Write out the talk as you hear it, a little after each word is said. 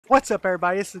What's up,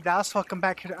 everybody? This is Dorius. Welcome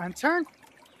back here to Unturned.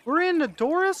 We're in the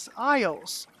Dorius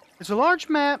Isles. It's a large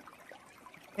map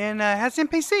and has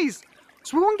NPCs.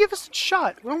 So we want to give this a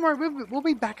shot. Don't worry, we'll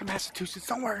be back in Massachusetts.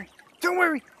 Don't worry. Don't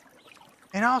worry.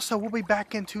 And also, we'll be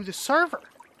back into the server.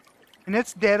 And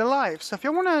it's dead alive. So if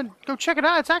you want to go check it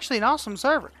out, it's actually an awesome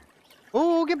server.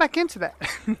 We'll get back into that.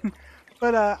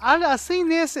 But I seen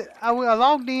this. I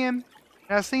logged in.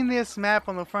 And I seen this map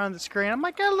on the front of the screen. I'm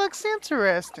like, that looks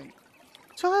interesting.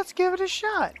 So let's give it a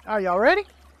shot. Are y'all ready?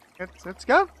 Let's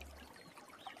go.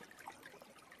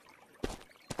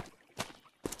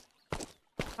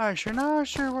 Alright,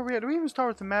 sure where we at. Do we even start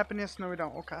with the map in this? No, we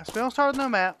don't. Okay, so we don't start with no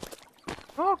map.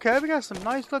 Okay, we got some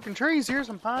nice looking trees here.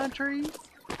 Some pine trees.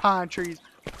 Palm trees.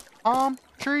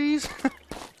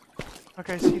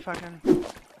 Okay, see if I can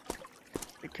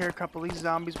take care of a couple of these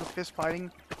zombies with fist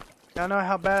fighting. Y'all know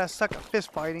how bad I suck at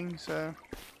fist fighting, so.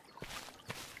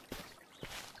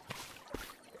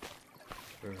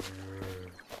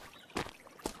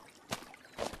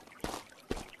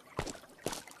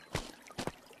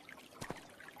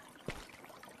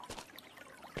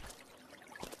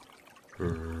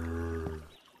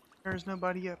 There's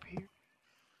nobody up here.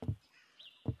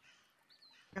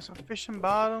 Got some fishing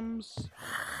bottoms.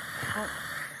 Oh.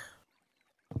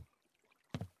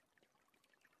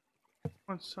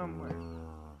 One somewhere.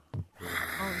 I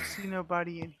don't see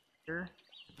nobody in here.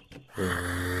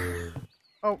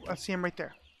 Oh, I see him right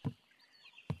there.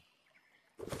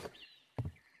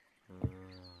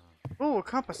 Oh, a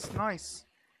compass. Nice.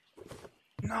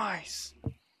 Nice.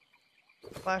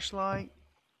 Flashlight.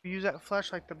 We use that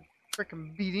flashlight to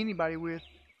freaking beat anybody with.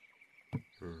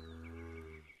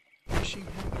 Fishing.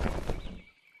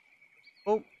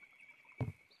 Oh.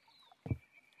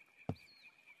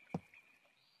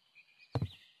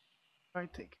 I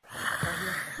take right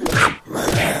here.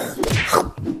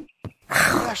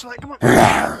 Flashlight, come on.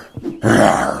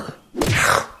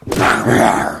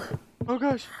 Oh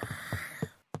gosh.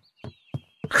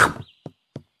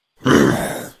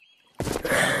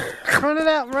 Run it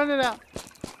out, run it out.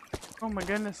 Oh my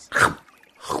goodness.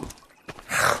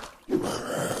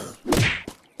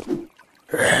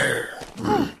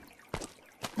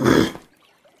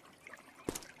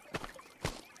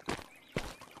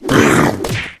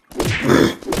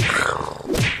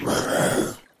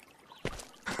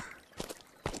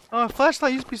 Oh, a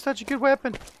flashlight used to be such a good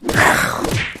weapon.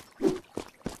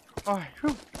 Alright,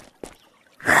 whew.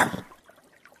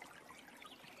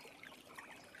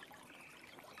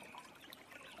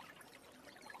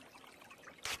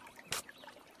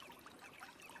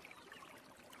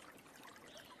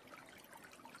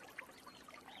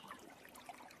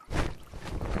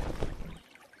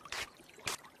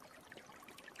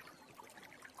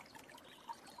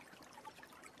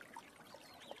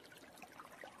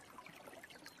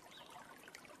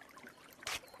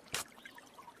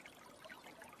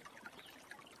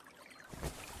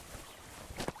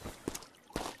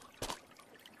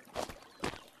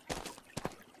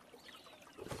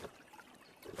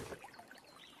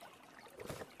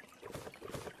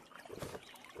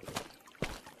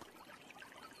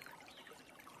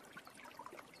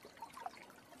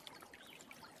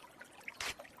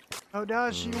 Oh,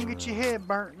 Dodge, you gonna get your head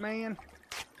burnt, man.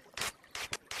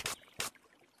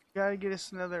 Gotta get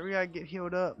us another. We gotta get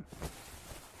healed up.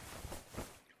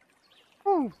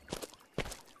 Whew.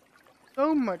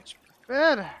 So much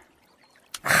better.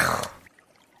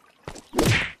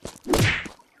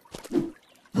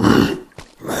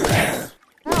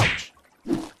 Ouch.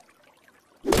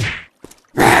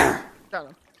 Got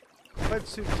him.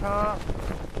 Wetsuit top.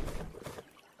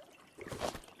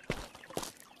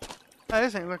 Hey,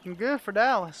 this ain't looking good for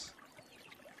Dallas.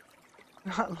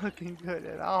 Not looking good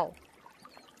at all.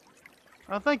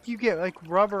 I don't think you get like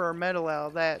rubber or metal out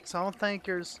of that, so I don't think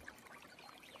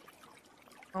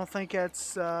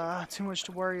that's too much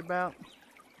to worry about.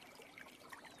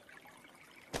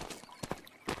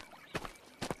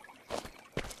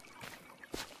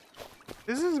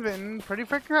 This has been pretty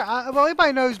freaking. Well,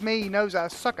 anybody knows me knows I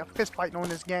suck at fist fighting on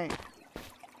this game.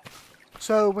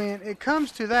 So when it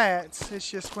comes to that, it's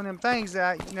just one of them things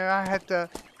that, you know, I have to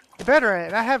get better at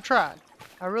it. I have tried.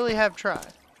 I really have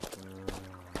tried.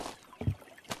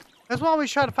 That's why I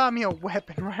always try to find me a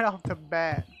weapon right off the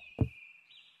bat.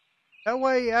 That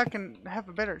way I can have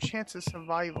a better chance of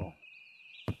survival.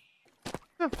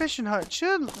 A fishing hut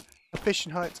should... A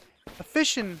fishing hut. A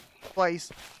fishing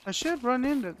place. I should run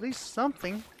into at least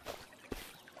something.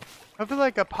 Hopefully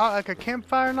like a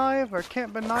campfire knife or a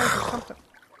camping knife or something.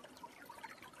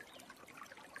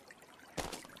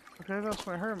 Okay, that's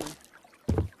what hurt me.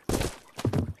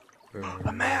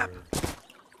 A map!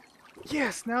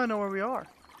 Yes, now I know where we are.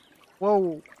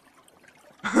 Whoa.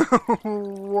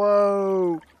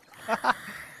 Whoa.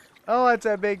 Oh, it's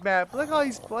a big map. Look at all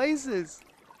these places.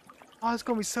 Oh, it's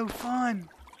gonna be so fun.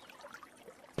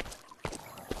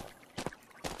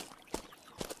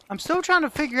 I'm still trying to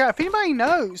figure out, if anybody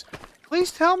knows,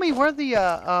 please tell me where the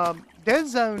dead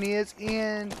zone is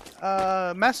in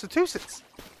Massachusetts.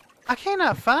 I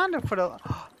cannot find it for the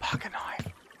pocket knife.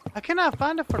 I cannot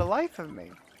find it for the life of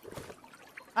me.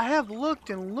 I have looked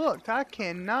and looked. I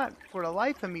cannot for the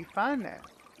life of me find that.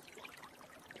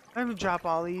 I'm gonna drop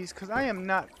all these because I am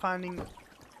not finding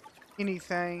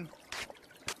anything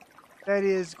that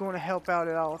is going to help out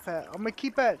at all with that. I'm gonna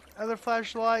keep that other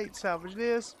flashlight. Salvage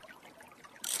this.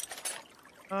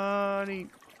 I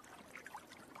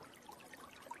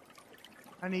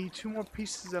need 2 more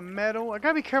pieces of metal. I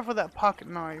gotta be careful with that pocket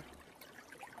knife.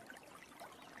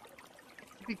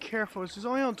 Be careful. It's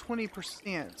only on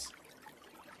 20%.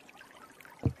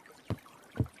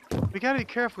 We gotta be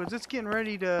careful because it's getting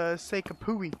ready to say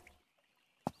kapooey.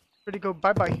 Ready to go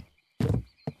bye-bye.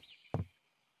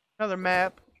 Another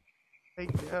map. I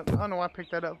don't know what I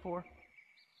picked that up for.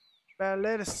 Bad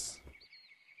lettuce.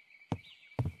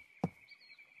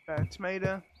 Bad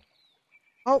tomato.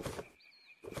 Oh!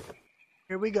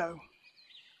 Here we go.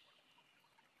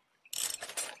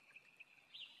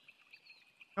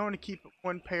 I want to keep it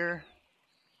 1 pair.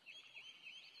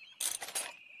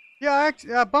 Yeah,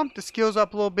 I bumped the skills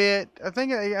up a little bit. I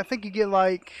think you get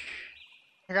like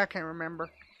I can't remember.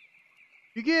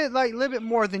 You get like a little bit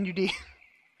more than you did.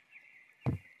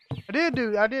 I did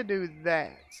do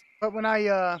that, but when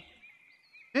I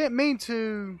didn't mean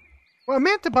to. Well, I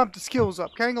meant to bump the skills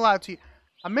up. Can't lie to you.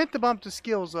 I meant to bump the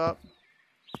skills up.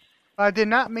 But I did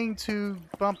not mean to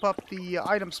bump up the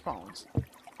item spawns.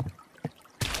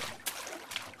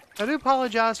 I do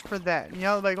apologize for that. You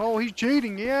know, like, oh, he's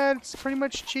cheating. Yeah, it's pretty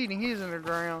much cheating. He's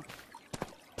underground.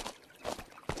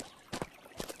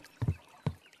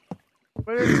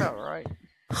 But it's alright.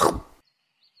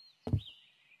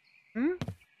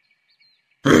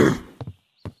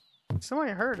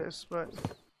 Somebody heard us, but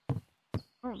I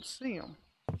don't see them.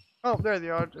 Oh, there they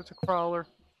are. It's a crawler.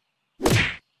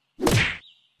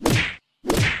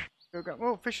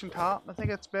 Oh, fishing top. I think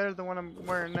that's better than what I'm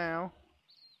wearing now.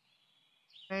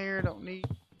 Hair, don't need.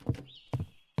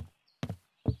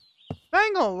 I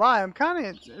ain't gonna lie, I'm kind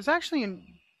of. It's actually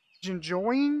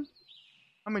enjoying.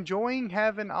 I'm enjoying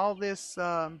having all this.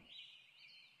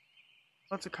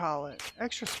 What's it call it?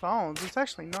 Extra spawns. It's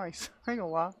actually nice. I ain't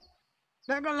gonna lie.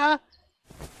 Not gonna lie.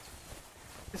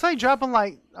 It's like dropping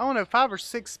like I don't know 5 or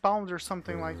 6 spawns or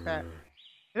something like that.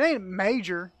 It ain't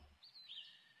major.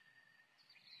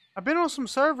 I've been on some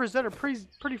servers that are pretty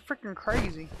freaking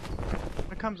crazy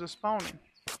when it comes to spawning.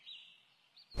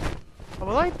 I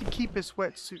would like to keep his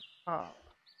wetsuit up.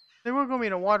 Then we're gonna be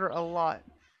in the water a lot.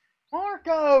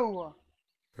 Marco!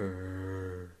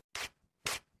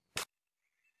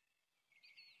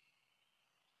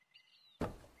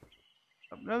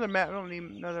 Another map. I don't need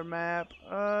another map.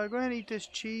 Go ahead and eat this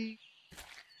cheese.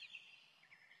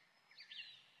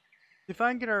 If I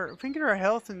can get our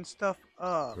health and stuff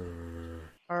up,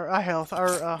 our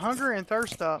hunger and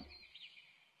thirst up,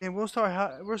 then we'll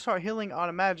start healing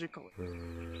automatically.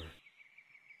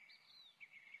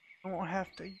 I won't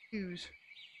have to use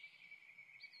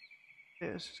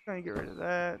this. Just gonna get rid of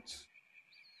that.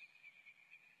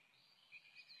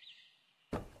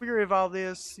 We get rid of all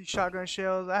this, these shotgun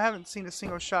shells. I haven't seen a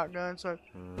single shotgun, so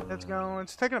that's going.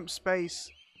 It's taking up space.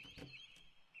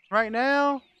 Right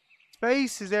now,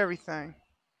 space is everything.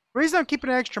 The reason I'm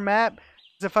keeping an extra map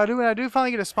is when I do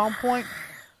finally get a spawn point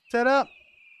set up,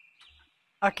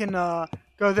 I can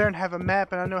go there and have a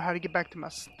map, and I know how to get back to my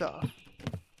stuff.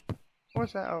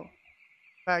 What's that? Oh,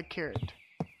 bad carrot.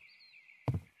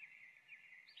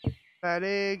 Bad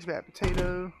eggs, bad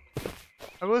potato.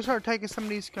 I will start taking some of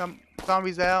these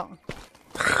zombies out.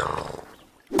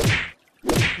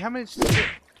 How many?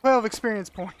 12 experience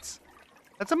points.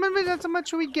 That's how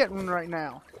much we getting right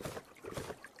now.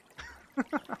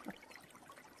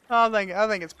 I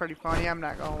think it's pretty funny. I'm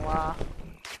not gonna lie.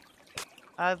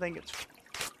 I think it's.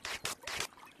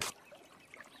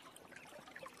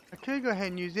 I could go ahead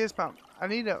and use this, but I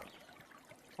need to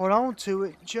hold on to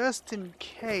it just in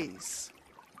case.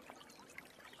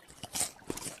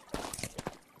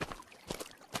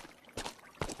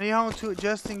 I need to hold on to it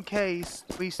just in case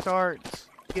we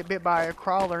get bit by a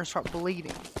crawler and start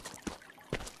bleeding.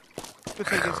 We'll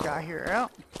take this guy here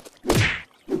out.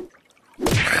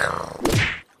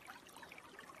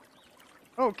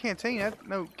 Oh, canteen.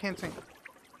 No, canteen.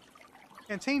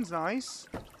 Canteen's nice.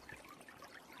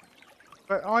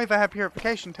 But only if I have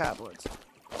purification tablets.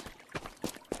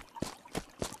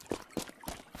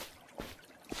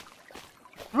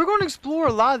 We're going to explore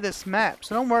a lot of this map,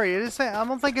 so don't worry. I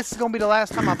don't think this is going to be the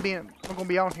last time I'm going to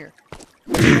be on here.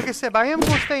 Like I said, but I am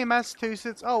going to stay in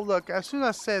Massachusetts. Oh, look, as soon as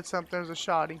I said something, there's a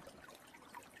shoddy.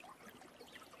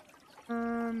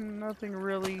 Nothing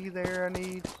really there I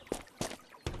need.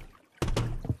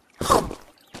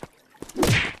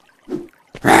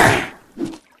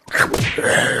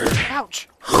 Ouch!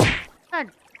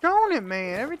 Darn it,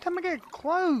 man. Every time I get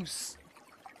close.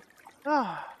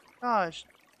 Oh, gosh.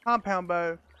 Compound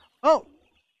bow. Oh!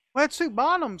 Wetsuit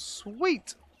bottoms.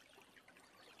 Sweet.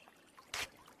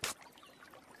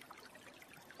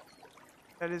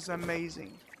 That is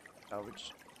amazing.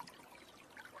 Salvage.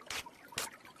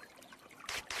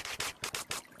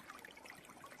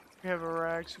 We have a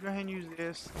rag, so go ahead and use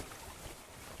this.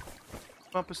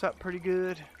 Bump us up pretty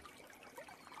good.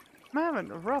 I'm having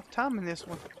a rough time in this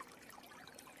one.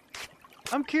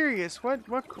 I'm curious, what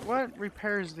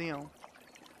repairs them?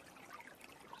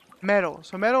 Metal.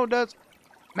 So metal does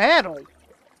metal.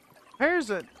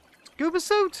 Repairs a scuba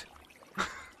suit?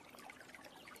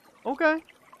 Okay.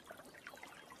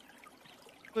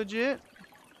 Legit.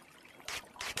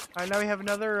 Alright, now we have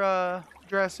another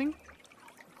dressing.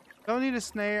 Don't need a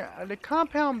snare. The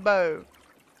compound bow.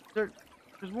 There's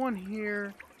one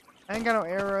here. I ain't got no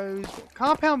arrows.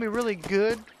 Compound be really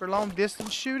good for long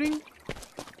distance shooting.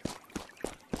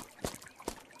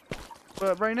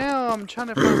 But right now I'm trying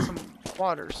to find some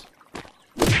waters.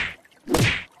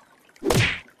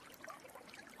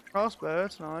 Crossbow,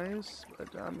 that's nice, but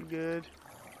I'm good.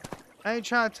 I ain't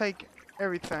trying to take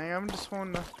everything. I'm just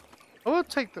wanting to. I will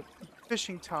take the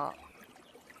fishing top.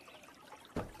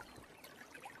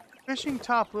 Fishing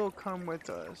top will come with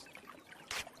us.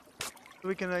 So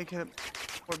we can make more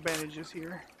bandages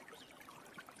here.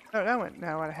 Oh, that went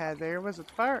now what I had there. Was it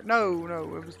the fire? No,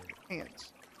 it was the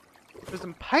pants. It was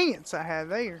some pants I had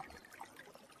there.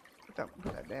 Put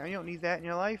that down. You don't need that in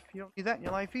your life. You don't need that in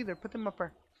your life either. Put them up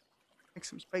there. Make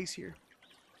some space here.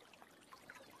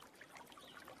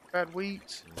 Bad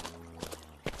wheat.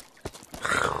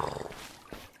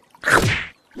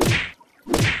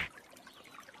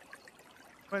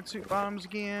 Wetsuit bottoms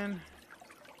again.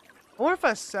 I wonder if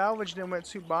I salvage them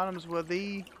wetsuit bottoms, will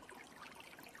the...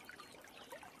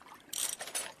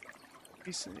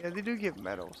 Yeah, they do give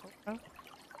medals. Okay.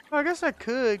 Well, I guess I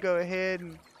could go ahead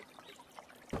and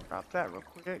drop that real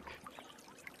quick.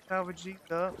 Salvage these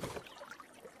up.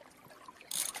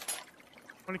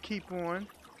 I'm gonna keep one.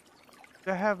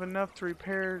 Do I have enough to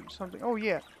repair something? Oh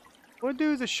yeah. We'll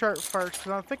do the shirt first,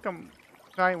 because I think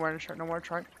I ain't wearing a shirt no more,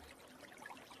 that's right.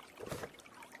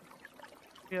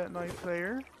 Yeah, knife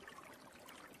there.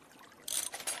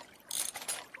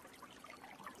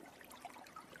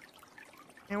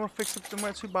 And we'll fix up some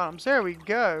wetsuit bottoms. There we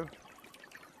go.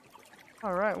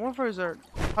 Alright, one for are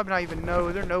probably not even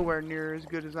know. They're nowhere near as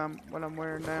good as what I'm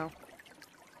wearing now.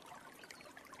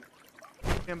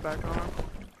 Get them back on.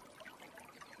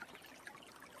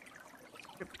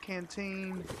 Skip the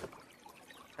canteen.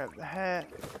 Grab the hat.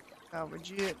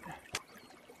 Salvage it.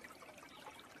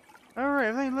 Alright,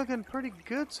 everything looking pretty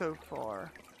good so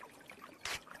far.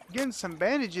 Getting some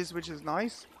bandages, which is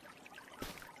nice.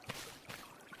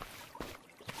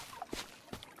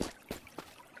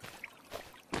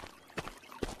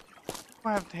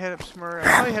 I'll have to head up somewhere.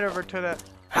 I'll probably head over to that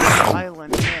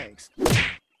island next.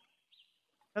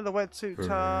 Another wetsuit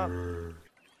top.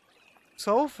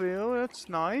 Soulfield, that's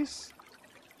nice.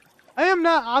 I'm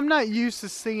not used to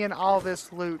seeing all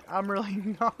this loot. I'm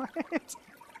really not.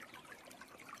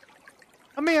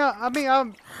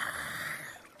 I'm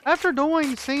after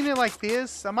seeing it like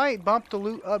this, I might bump the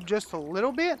loot up just a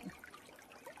little bit.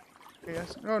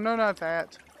 Yes. No, not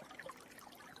that.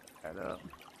 That up.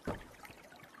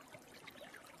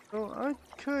 So I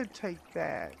could take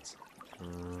that.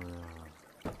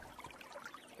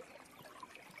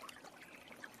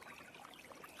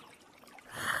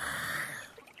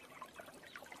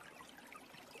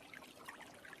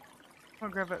 I'll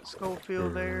grab that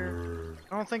Schofield there.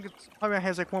 I don't think it's probably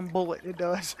has like one bullet. It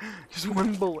does. Just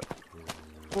one bullet.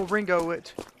 We'll Ringo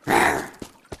it. Alright,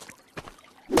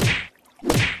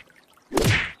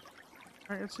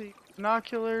 let's see.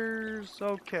 Binoculars.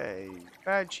 Okay.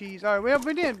 Bad cheese. Alright, well,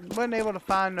 we wasn't able to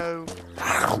find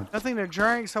nothing to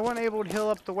drink, so I wasn't able to heal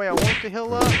up the way I want to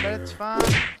heal up. That's fine.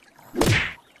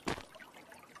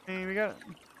 And we got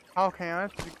okay.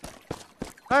 Alright,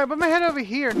 but I'm gonna head over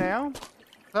here now.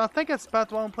 I think that's about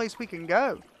the one place we can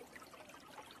go.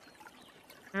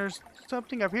 There's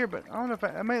something up here, but I don't know if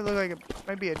it might look like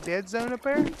maybe a dead zone up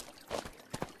there.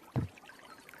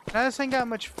 I just ain't got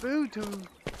much food to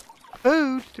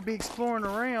be exploring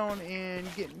around and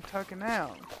getting tucking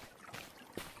out.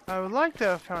 I would like to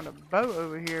have found a boat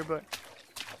over here, but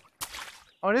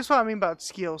Oh, this is what I mean about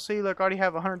skills. See, look, I already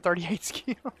have 138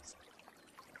 skills.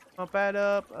 Bump that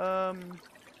up.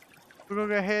 We're gonna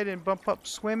go ahead and bump up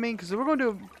swimming because we're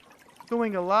gonna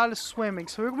doing a lot of swimming.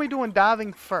 So we're gonna be doing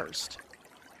diving first.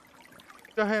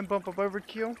 Go ahead and bump up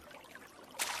overkill.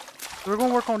 So we're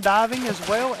gonna work on diving as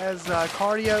well as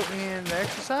cardio and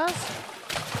exercise.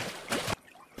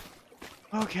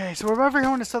 Okay, so we're over here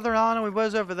on the southern island. We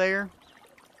was over there,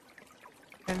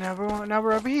 and now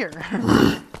we're over here.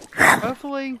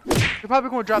 Hopefully, we're probably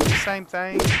gonna drop the same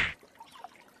thing.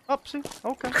 Oopsie.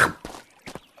 Okay.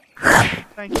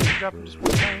 Thank you for dropping just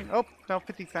one thing. Oh, no,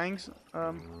 50 things.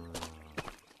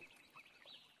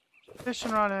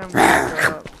 Fishing rod and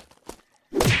up.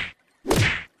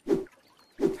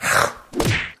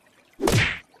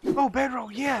 Oh,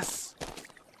 bedroll, yes!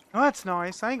 Oh, that's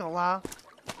nice. I ain't gonna lie.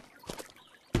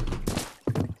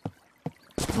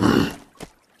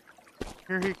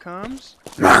 Here he comes.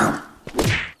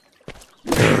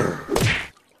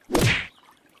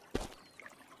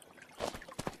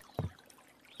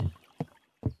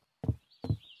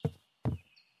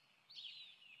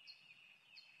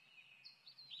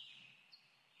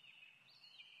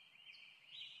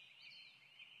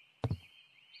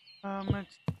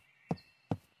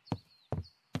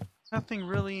 It's nothing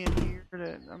really in here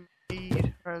that I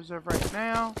need as of right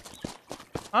now.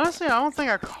 Honestly, I don't think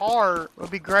a car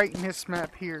would be great in this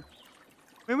map here.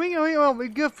 I mean, we'll be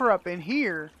good for up in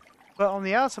here, but on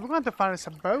the outside, we're going to have to find us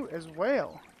a boat as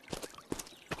well.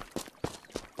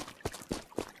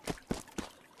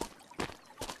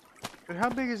 But how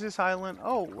big is this island?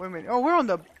 Oh, wait a minute. Oh, we're on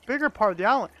the bigger part of the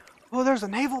island. Oh, there's a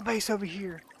naval base over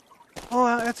here. Oh,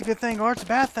 that's a good thing, or it's a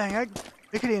bad thing.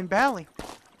 It could end badly.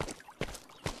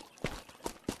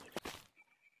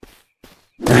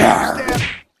 Stab.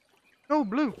 Oh,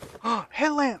 blue. Oh,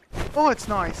 headlamp. Oh, it's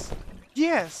nice.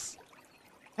 Yes.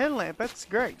 Headlamp. That's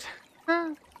great.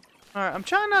 Alright, I'm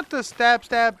trying not to stab,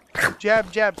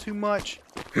 jab too much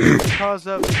because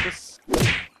of the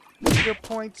skill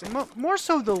points and more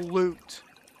so the loot.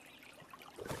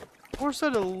 More so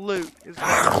the loot is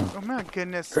what, oh my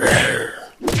goodness.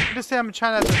 Just say I'm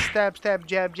trying not to stab,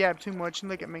 jab too much,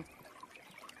 and look at me.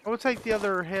 I will take the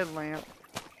other headlamp.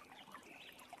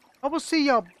 I will see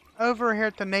y'all over here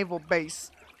at the naval base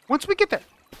once we get there.